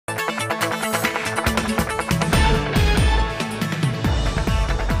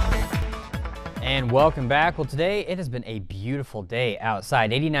And welcome back. Well, today it has been a beautiful day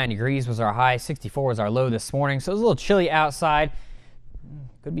outside. 89 degrees was our high, 64 was our low this morning, so it was a little chilly outside.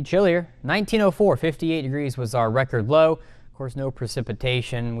 Could be chillier. 1904, 58 degrees was our record low. Of course, no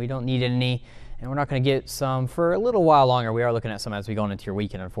precipitation. We don't need any, and we're not going to get some for a little while longer. We are looking at some as we go into your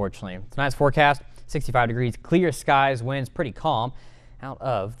weekend, unfortunately. Tonight's forecast, 65 degrees, clear skies, winds pretty calm out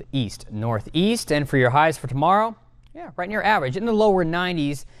of the east-northeast. And for your highs for tomorrow, yeah, right near average, in the lower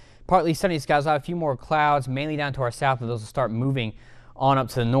 90s. Partly sunny skies. We'll have a few more clouds, mainly down to our south, but those will start moving on up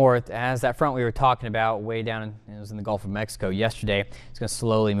to the north as that front we were talking about way down it was in the Gulf of Mexico yesterday. It's going to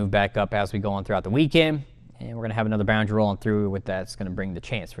slowly move back up as we go on throughout the weekend, and we're going to have another boundary rolling through with that. It's going to bring the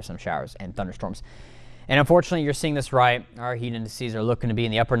chance for some showers and thunderstorms. And unfortunately, you're seeing this right. Our heat indices are looking to be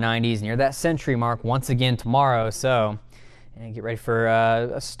in the upper 90s near that century mark once again tomorrow. So, and get ready for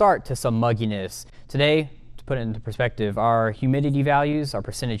a start to some mugginess today. To put it into perspective, our humidity values, our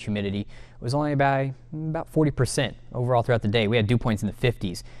percentage humidity, was only about 40% overall throughout the day. We had dew points in the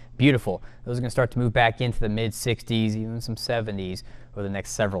 50s. Beautiful. Those are going to start to move back into the mid-60s, even some 70s over the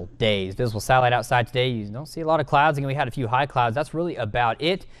next several days. Visible satellite outside today, you don't see a lot of clouds. Again, we had a few high clouds. That's really about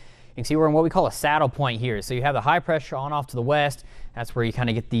it. You can see we're in what we call a saddle point here. So you have the high pressure on off to the west. That's where you kind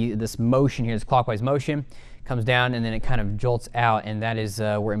of get this motion here, this clockwise motion. Comes down and then it kind of jolts out, and that is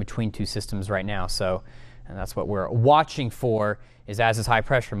we're in between two systems right now. So. And that's what we're watching for, is as this high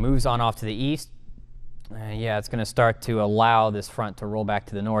pressure moves on off to the east, yeah, it's going to start to allow this front to roll back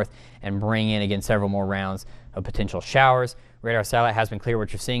to the north and bring in, again, several more rounds of potential showers. Radar satellite has been clear.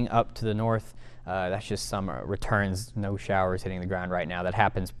 What you're seeing up to the north, that's just some returns, no showers hitting the ground right now. That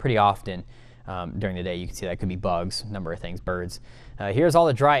happens pretty often during the day. You can see that could be bugs, a number of things, birds. Here's all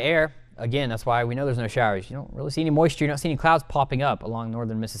the dry air. Again, that's why we know there's no showers. You don't really see any moisture. You don't see any clouds popping up along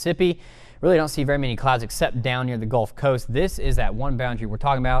northern Mississippi. Really don't see very many clouds except down near the Gulf Coast. This is that one boundary we're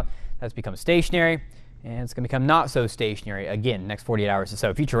talking about that's become stationary, and it's going to become not so stationary again next 48 hours or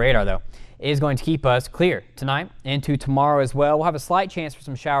so. Future radar, though, is going to keep us clear tonight into tomorrow as well. We'll have a slight chance for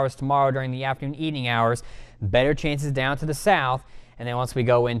some showers tomorrow during the afternoon, evening hours. Better chances down to the south. And then once we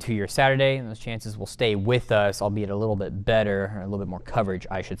go into your Saturday, those chances will stay with us, albeit a little bit better, or a little bit more coverage,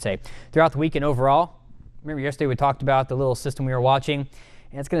 I should say. Throughout the weekend overall, remember yesterday we talked about the little system we were watching,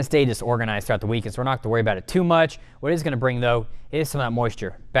 and it's going to stay disorganized throughout the weekend, so we're not going to worry about it too much. What it is going to bring, though, is some of that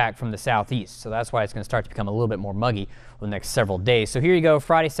moisture back from the southeast. So that's why it's going to start to become a little bit more muggy for the next several days. So here you go,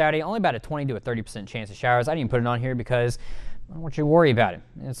 Friday, Saturday, only about a 20 to a 30% chance of showers. I didn't even put it on here because I don't want you to worry about it.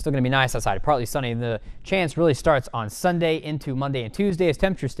 It's still going to be nice outside. Partly sunny. The chance really starts on Sunday into Monday and Tuesday as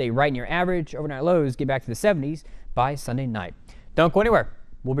temperatures stay right near average. Overnight lows get back to the 70s by Sunday night. Don't go anywhere.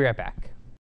 We'll be right back.